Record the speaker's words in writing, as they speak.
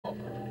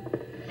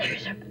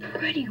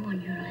pretty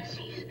one,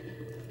 Ulysses.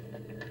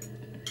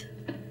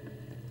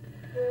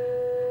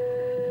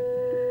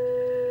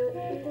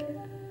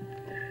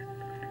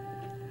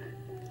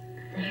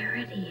 There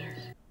it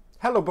is.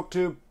 Hello,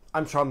 BookTube.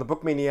 I'm Shawn the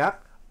Book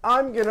Maniac.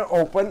 I'm gonna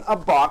open a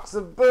box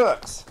of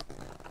books.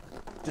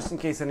 Just in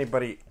case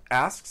anybody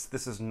asks,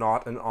 this is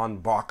not an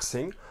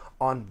unboxing.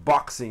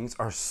 Unboxings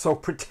are so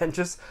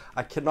pretentious,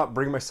 I cannot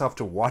bring myself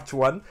to watch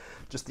one.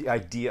 Just the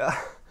idea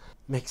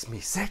makes me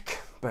sick.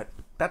 But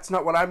that's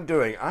not what I'm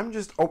doing. I'm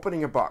just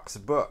opening a box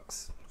of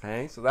books.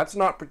 Okay, so that's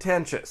not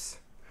pretentious.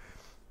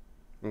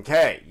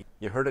 Okay,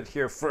 you heard it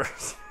here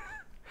first.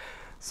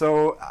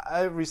 So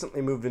I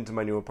recently moved into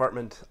my new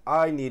apartment.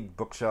 I need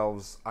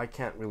bookshelves. I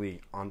can't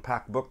really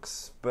unpack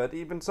books, but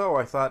even so,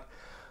 I thought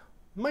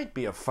might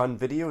be a fun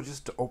video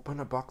just to open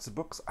a box of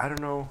books. I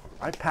don't know.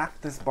 I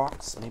packed this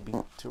box maybe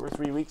 2 or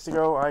 3 weeks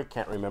ago. I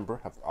can't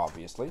remember,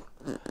 obviously,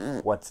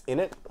 what's in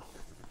it.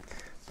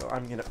 So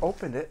I'm going to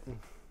open it and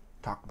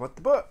talk about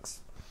the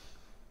books.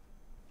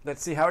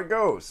 Let's see how it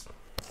goes.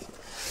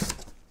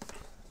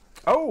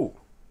 Oh,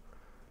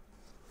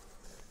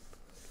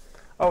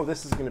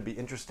 this is going to be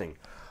interesting.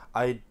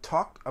 I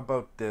talked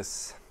about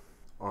this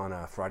on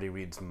Friday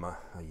Reads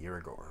a year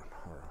ago, or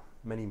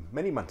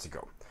many months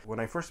ago. When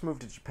I first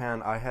moved to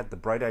Japan, I had the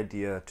bright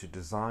idea to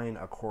design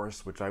a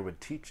course which I would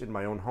teach in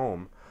my own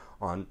home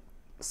on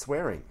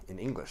swearing in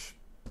English,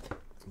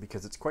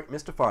 because it's quite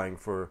mystifying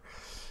for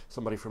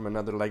somebody from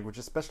another language,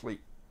 especially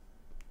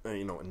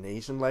an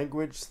Asian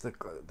language, the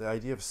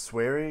idea of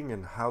swearing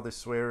and how they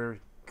swear,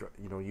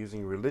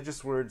 using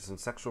religious words and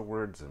sexual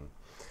words and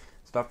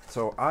stuff.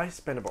 So I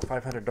spent about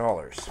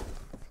 $500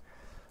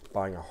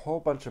 buying a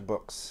whole bunch of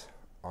books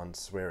on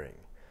swearing.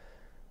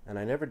 And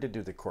I never did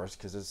do the course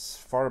because it's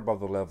far above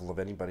the level of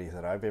anybody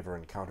that I've ever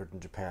encountered in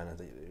Japan.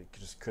 It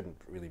just couldn't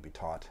really be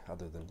taught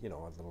other than, a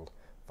little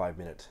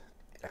 5-minute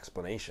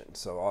explanation.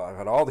 So I've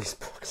had all these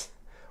books.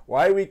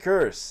 Why We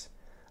Curse,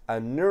 A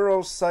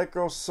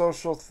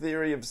Neuropsychosocial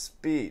Theory of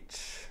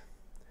Speech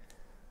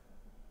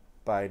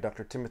by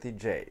Dr. Timothy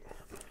J.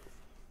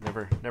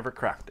 Never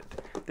cracked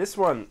it. This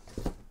one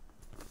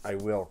I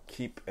will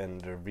keep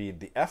and read.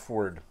 The F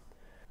Word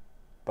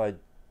by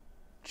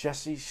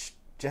Jesse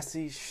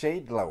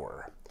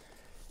Shadlower,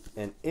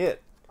 and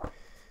it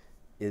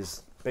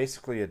is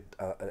basically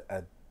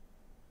a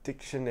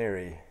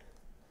dictionary.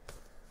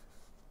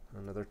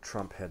 Another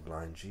Trump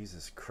headline.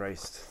 Jesus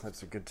Christ,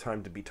 that's a good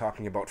time to be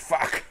talking about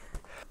fuck.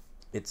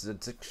 It's a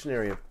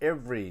dictionary of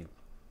every,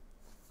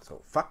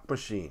 so fuck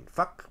machine,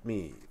 fuck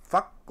me,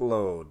 fuck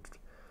load,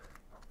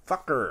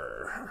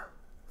 fucker,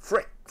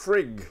 frick,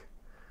 frig,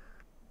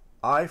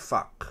 I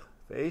fuck,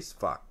 face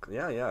fuck,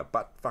 yeah,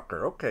 butt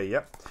fucker, okay,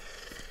 yep.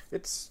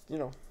 It's,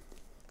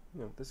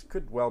 this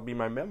could well be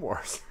my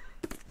memoirs.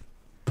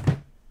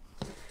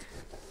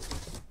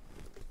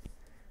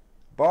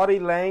 Body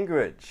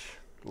Language,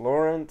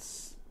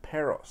 Lawrence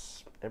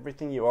Peros.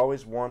 Everything you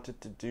always wanted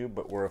to do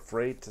but were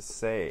afraid to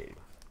say.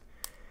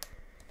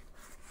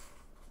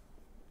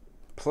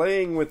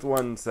 Playing with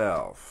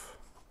Oneself,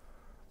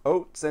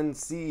 Oats and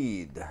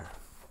Seed.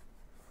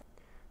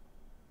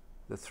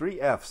 The 3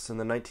 F's in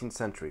the 19th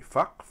century,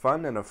 fuck,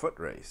 fun, and a foot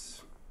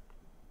race.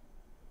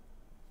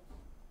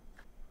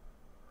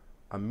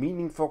 A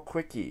Meaningful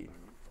Quickie.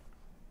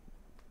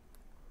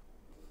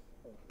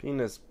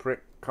 Penis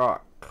Prick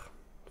Cock.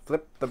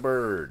 Flip the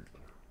Bird.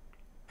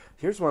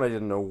 Here's one I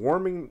didn't know.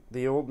 Warming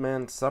the Old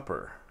Man's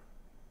Supper.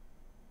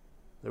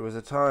 There was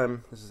a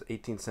time, this is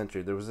 18th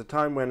century, there was a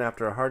time when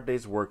after a hard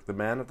day's work, the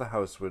man of the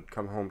house would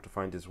come home to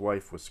find his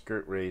wife with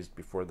skirt raised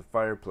before the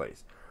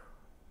fireplace.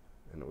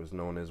 And it was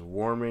known as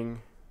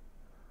Warming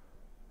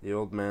the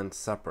Old Man's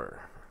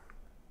Supper.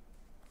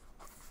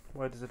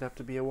 Why does it have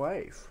to be a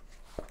wife?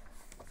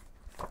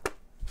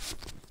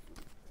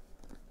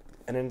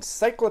 An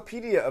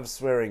Encyclopedia of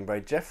Swearing by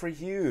Jeffrey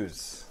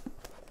Hughes.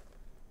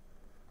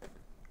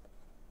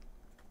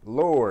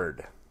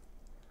 Lord.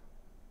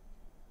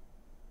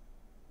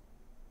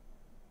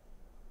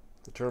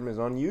 The term is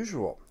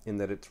unusual in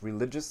that its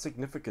religious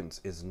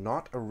significance is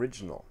not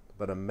original,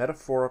 but a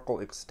metaphorical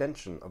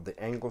extension of the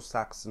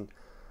Anglo-Saxon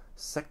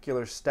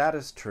secular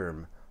status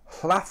term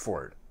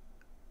Hlaford,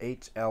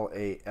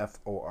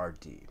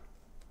 Hlaford.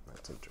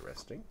 That's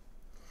interesting.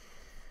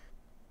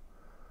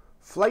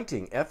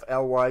 Flyting,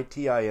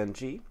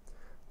 Flyting.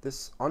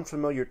 This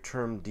unfamiliar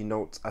term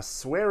denotes a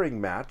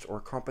swearing match or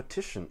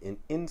competition in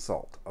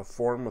insult, a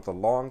form with a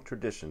long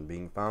tradition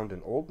being found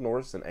in Old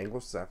Norse and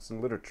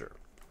Anglo-Saxon literature.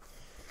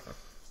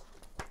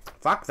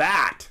 Fuck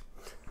that!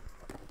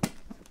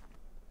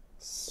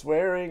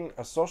 Swearing,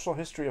 A Social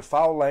History of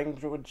Foul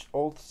Language,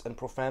 Oaths, and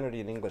Profanity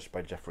in English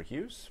by Jeffrey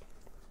Hughes.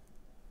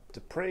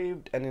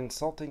 Depraved and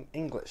Insulting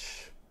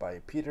English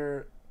by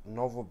Peter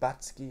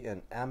Novobatsky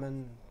and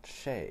Ammon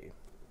Shea.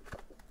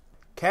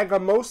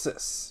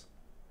 Kagamosis,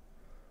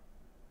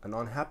 An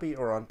Unhappy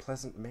or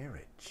Unpleasant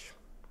Marriage.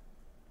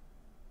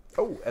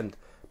 Oh, and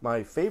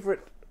my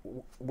favorite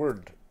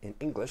word in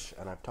English,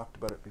 and I've talked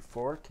about it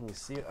before. Can you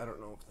see it? I don't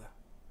know if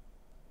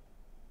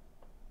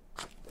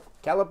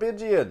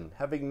Callipygian,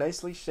 having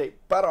nicely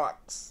shaped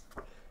buttocks.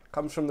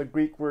 Comes from the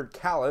Greek word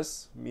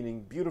callus,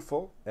 meaning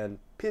beautiful, and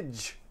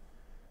pidge,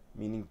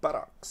 meaning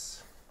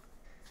buttocks.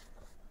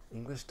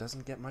 English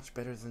doesn't get much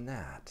better than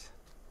that.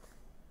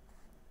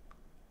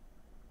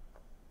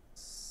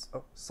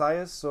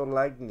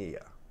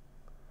 Sciasolagnia.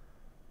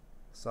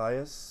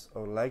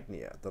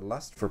 Sciasolagnia, the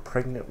lust for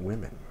pregnant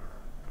women.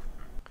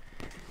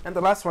 And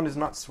the last one is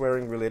not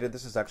swearing related.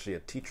 This is actually a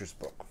teacher's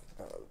book,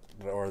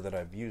 or that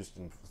I've used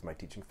in my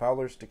teaching.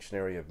 Fowler's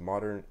Dictionary of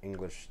Modern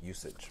English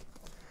Usage.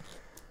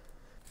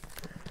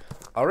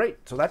 All right,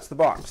 so that's the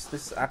box.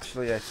 This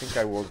actually, I think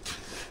I will.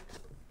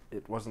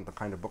 It wasn't the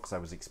kind of books I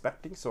was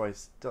expecting, so I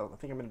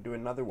think I'm going to do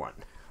another one.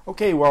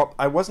 Okay, well,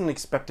 I wasn't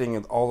expecting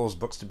all those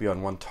books to be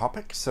on one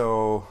topic,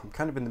 so I'm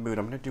kind of in the mood.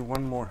 I'm going to do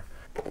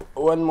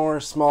one more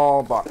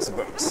small box of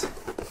books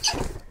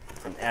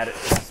and add it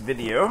to this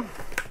video.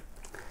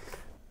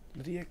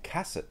 Lydia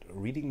Cassett,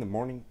 Reading the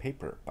Morning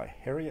Paper by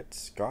Harriet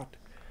Scott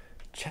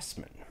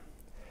Chessman.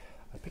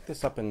 I picked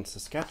this up in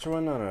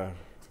Saskatchewan on a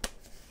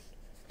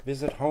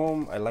visit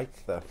home. I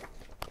like the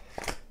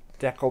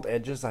deckled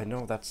edges. I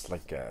know that's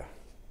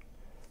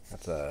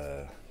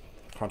a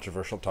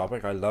controversial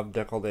topic. I love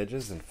deckled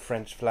edges and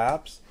French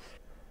flaps.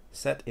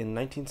 Set in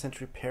 19th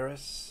century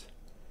Paris,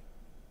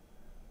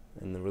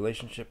 and the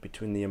relationship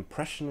between the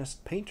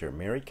Impressionist painter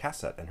Mary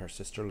Cassatt and her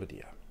sister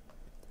Lydia,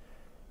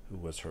 who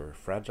was her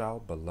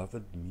fragile,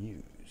 beloved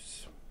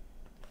muse.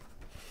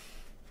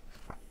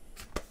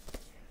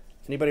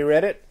 Anybody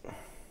read it?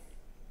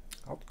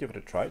 I'll give it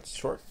a try. It's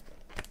short.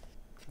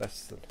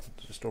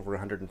 Just over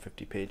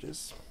 150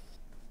 pages.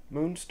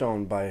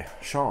 Moonstone by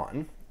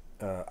Shawn,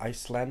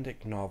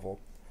 Icelandic novel.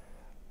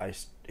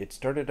 It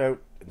started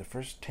out, the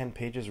first 10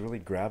 pages really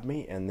grabbed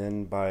me, and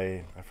then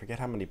by, I forget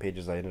how many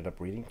pages I ended up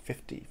reading,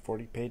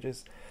 40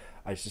 pages,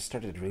 I just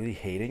started really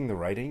hating the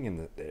writing,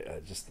 and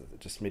it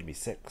just made me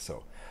sick.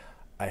 So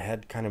I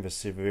had kind of a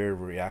severe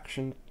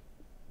reaction,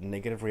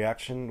 negative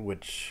reaction,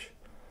 which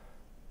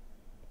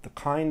the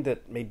kind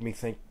that made me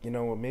think,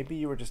 maybe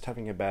you were just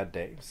having a bad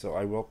day, so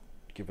I will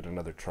give it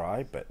another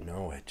try. But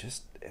no, I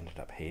just ended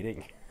up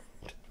hating.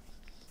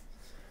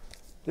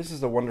 This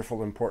is a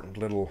wonderful, important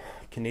little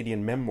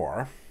Canadian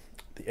memoir,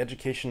 The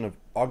Education of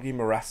Augie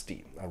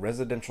Morasti, a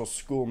residential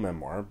school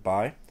memoir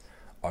by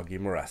Augie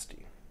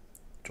Morasti,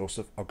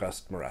 Joseph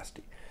Auguste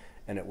Morasti.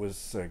 And it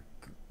was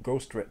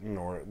ghostwritten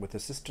or with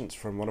assistance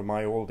from one of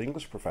my old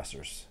English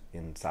professors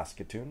in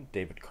Saskatoon,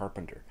 David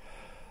Carpenter.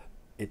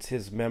 It's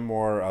his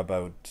memoir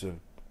about,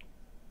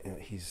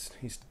 he's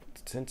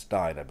since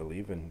died, I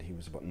believe, and he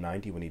was about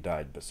 90 when he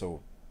died. But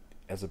so,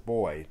 as a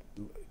boy,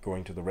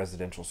 going to the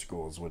residential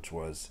schools, which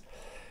was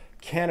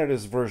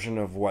Canada's version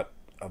of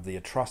the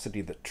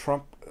atrocity that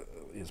Trump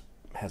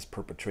has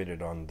perpetrated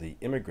on the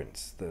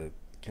immigrants. The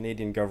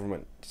Canadian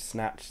government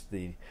snatched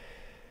the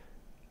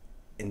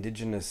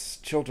Indigenous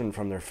children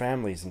from their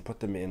families and put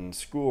them in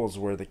schools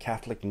where the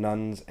Catholic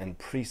nuns and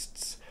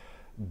priests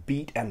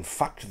beat and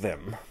fucked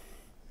them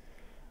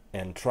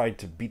and tried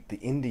to beat the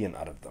Indian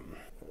out of them.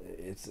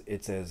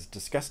 It's as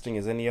disgusting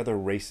as any other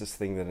racist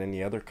thing that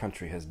any other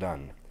country has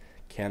done.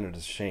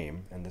 Canada's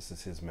shame, and this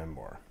is his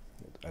memoir.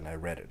 And I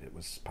read it. It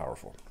was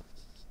powerful.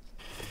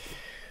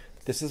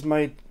 This is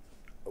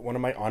one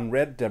of my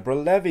unread Deborah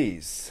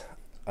Levy's.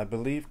 I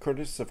believe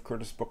Curtis of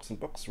Curtis Books and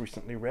Books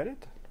recently read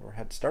it, or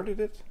had started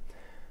it.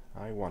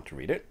 I want to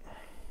read it.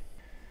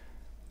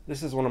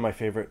 This is one of my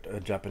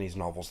favorite Japanese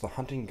novels, The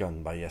Hunting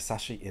Gun by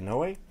Yasashi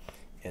Inoue.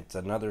 It's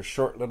another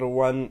short little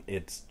one.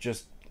 It's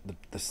just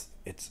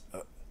it's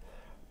a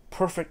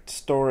perfect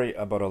story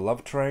about a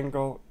love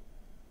triangle,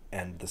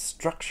 and the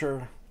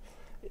structure.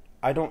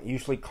 I don't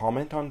usually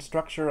comment on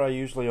structure. I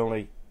usually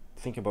only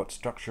think about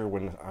structure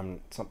when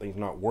something's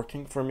not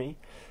working for me.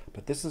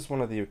 But this is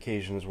one of the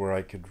occasions where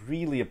I could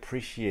really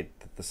appreciate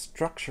that the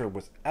structure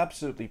was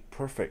absolutely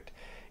perfect.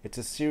 It's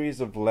a series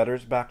of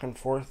letters back and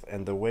forth,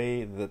 and the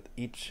way that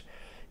each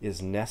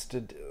is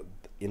nested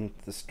in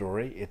the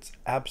story, it's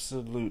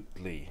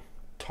absolutely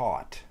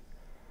taut.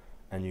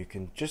 And you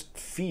can just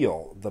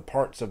feel the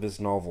parts of this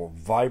novel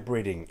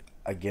vibrating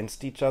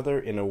against each other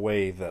in a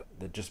way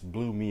that just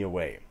blew me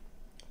away.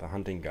 The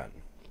Hunting Gun.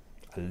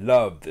 I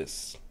love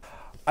this.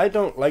 I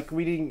don't like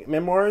reading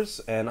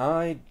memoirs, and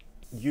I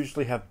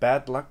usually have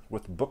bad luck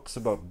with books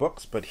about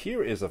books, but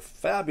here is a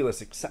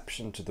fabulous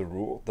exception to the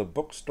rule. The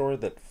bookshop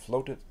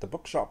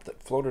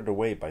that floated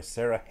away by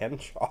Sarah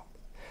Henshaw.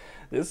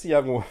 This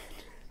young woman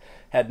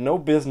had no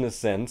business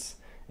sense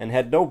and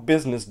had no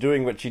business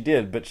doing what she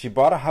did, but she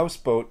bought a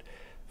houseboat,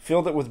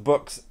 filled it with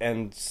books,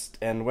 and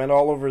went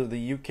all over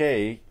the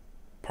UK,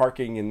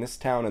 parking in this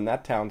town and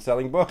that town,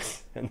 selling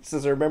books. And this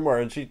is her memoir,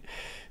 and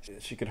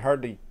she could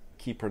hardly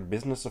keep her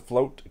business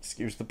afloat,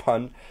 excuse the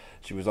pun.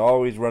 She was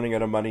always running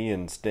out of money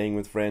and staying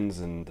with friends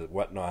and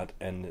whatnot,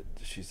 and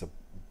she's a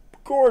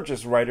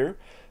gorgeous writer,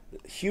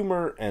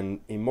 humor and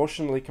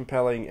emotionally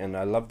compelling, and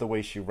I love the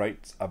way she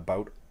writes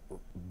about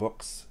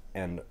books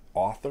and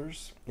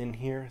authors in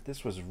here.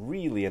 This was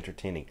really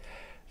entertaining.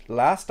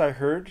 Last I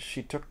heard,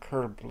 she took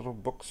her little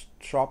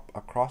bookshop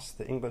across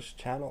the English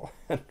Channel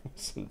and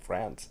was in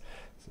France.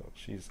 So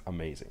she's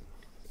amazing.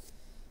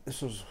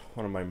 This was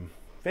one of my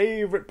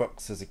favorite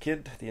books as a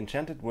kid, The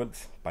Enchanted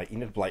Woods by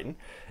Enid Blyton,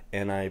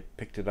 and I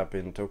picked it up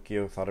in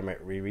Tokyo, thought I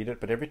might reread it,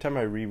 but every time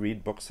I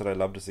reread books that I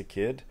loved as a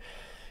kid,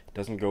 it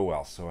doesn't go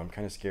well, so I'm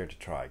kind of scared to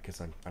try,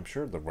 because I'm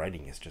sure the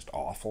writing is just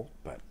awful,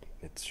 but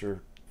it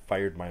sure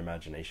fired my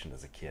imagination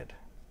as a kid.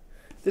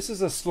 This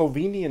is a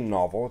Slovenian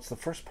novel. It's the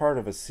first part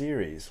of a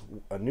series,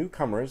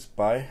 Newcomers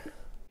by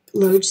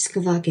Loj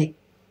Skavakic.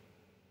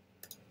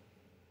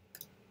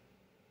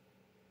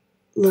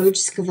 Loj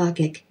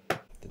Skavakic.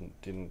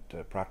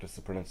 Didn't practice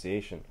the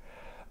pronunciation.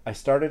 I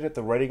started it,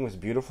 the writing was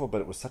beautiful,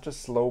 but it was such a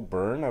slow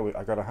burn.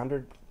 I got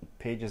 100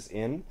 pages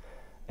in,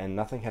 and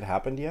nothing had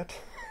happened yet.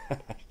 I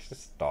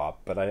just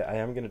stopped, but I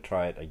am going to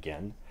try it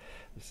again.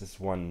 This is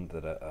one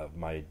that of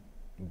my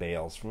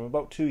bails from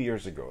about 2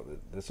 years ago.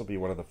 This will be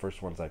one of the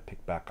first ones I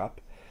pick back up,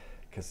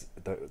 because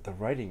the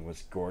writing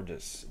was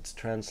gorgeous. It's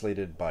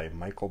translated by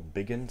Michael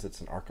Biggins.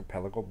 It's an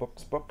Archipelago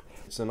Books book.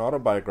 It's an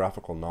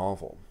autobiographical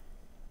novel.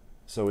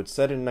 So it's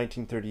set in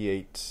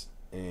 1938,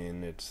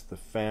 and it's the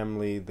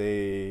family.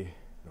 The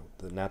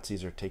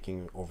Nazis are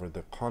taking over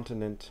the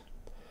continent.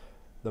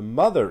 The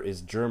mother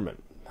is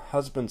German,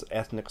 husband's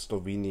ethnic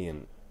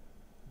Slovenian.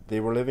 They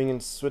were living in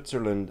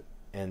Switzerland,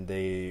 and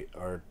they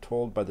are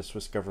told by the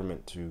Swiss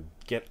government to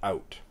get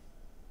out.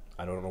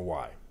 I don't know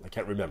why. I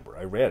can't remember.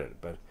 I read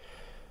it,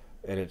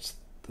 and it's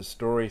the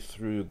story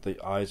through the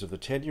eyes of the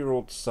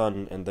 10-year-old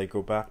son, and they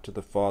go back to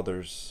the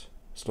father's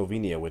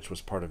Slovenia, which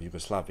was part of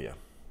Yugoslavia.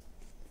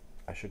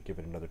 I should give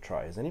it another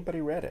try. Has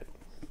anybody read it?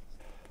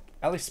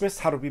 Ali Smith's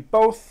How to Be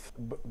Both.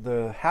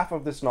 The half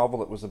of this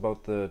novel, it was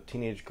about the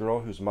teenage girl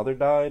whose mother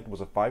died,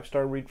 was a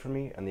 5-star read for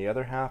me, and the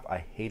other half I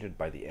hated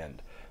by the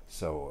end.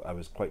 So I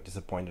was quite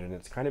disappointed, and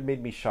it's kind of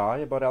made me shy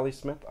about Ali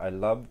Smith. I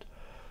loved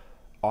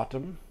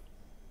Autumn,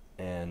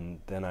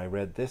 and then I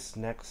read this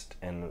next,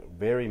 and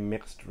very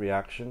mixed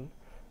reaction,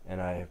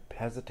 and I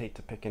hesitate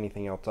to pick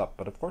anything else up,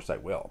 but of course I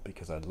will,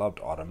 because I loved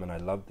Autumn, and I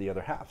loved the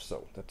other half,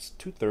 so that's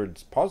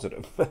 2/3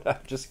 positive, but I'm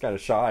just kind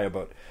of shy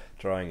about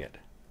trying it.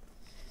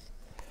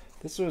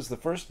 This was the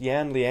first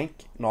Jan Liank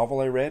novel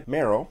I read,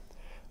 Marrow,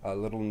 a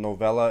little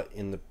novella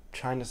in the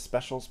China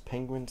Specials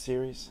Penguin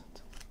series.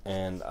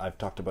 And I've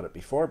talked about it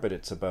before, but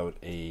it's about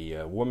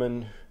a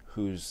woman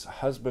whose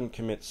husband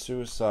commits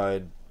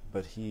suicide,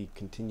 but he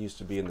continues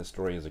to be in the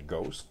story as a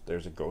ghost.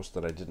 There's a ghost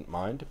that I didn't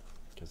mind,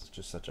 because it's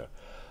just such a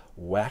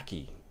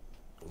wacky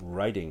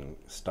writing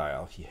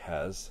style he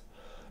has.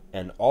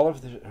 And all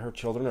of her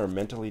children are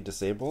mentally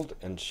disabled,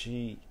 and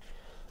she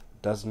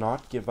does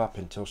not give up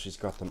until she's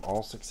got them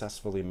all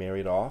successfully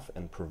married off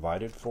and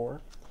provided for.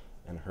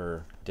 And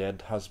her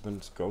dead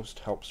husband's ghost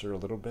helps her a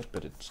little bit,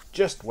 but it's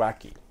just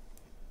wacky.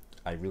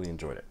 I really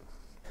enjoyed it.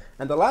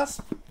 And the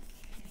last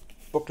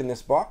book in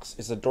this box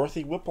is a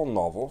Dorothy Whipple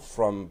novel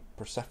from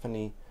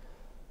Persephone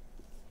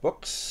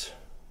Books.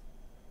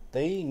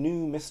 They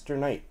Knew Mr.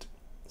 Knight.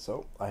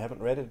 So, I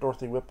haven't read it,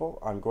 Dorothy Whipple.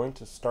 I'm going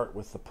to start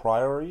with The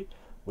Priory,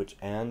 which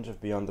Ange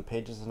of Beyond the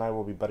Pages and I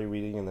will be buddy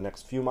reading in the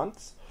next few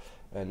months.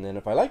 And then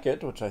if I like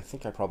it, which I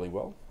think I probably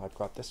will, I've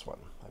got this one.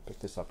 I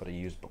picked this up at a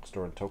used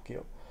bookstore in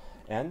Tokyo.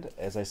 And,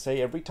 as I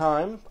say every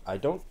time, I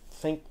don't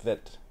think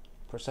that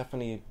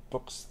Persephone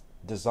Books'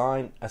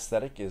 design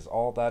aesthetic is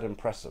all that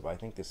impressive. I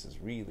think this is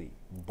really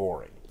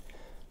boring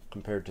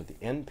compared to the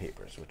end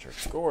papers, which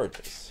are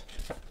gorgeous.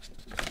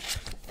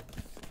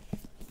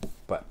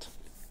 But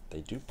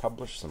they do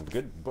publish some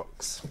good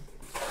books.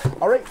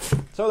 Alright,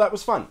 so that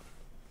was fun.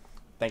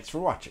 Thanks for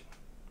watching.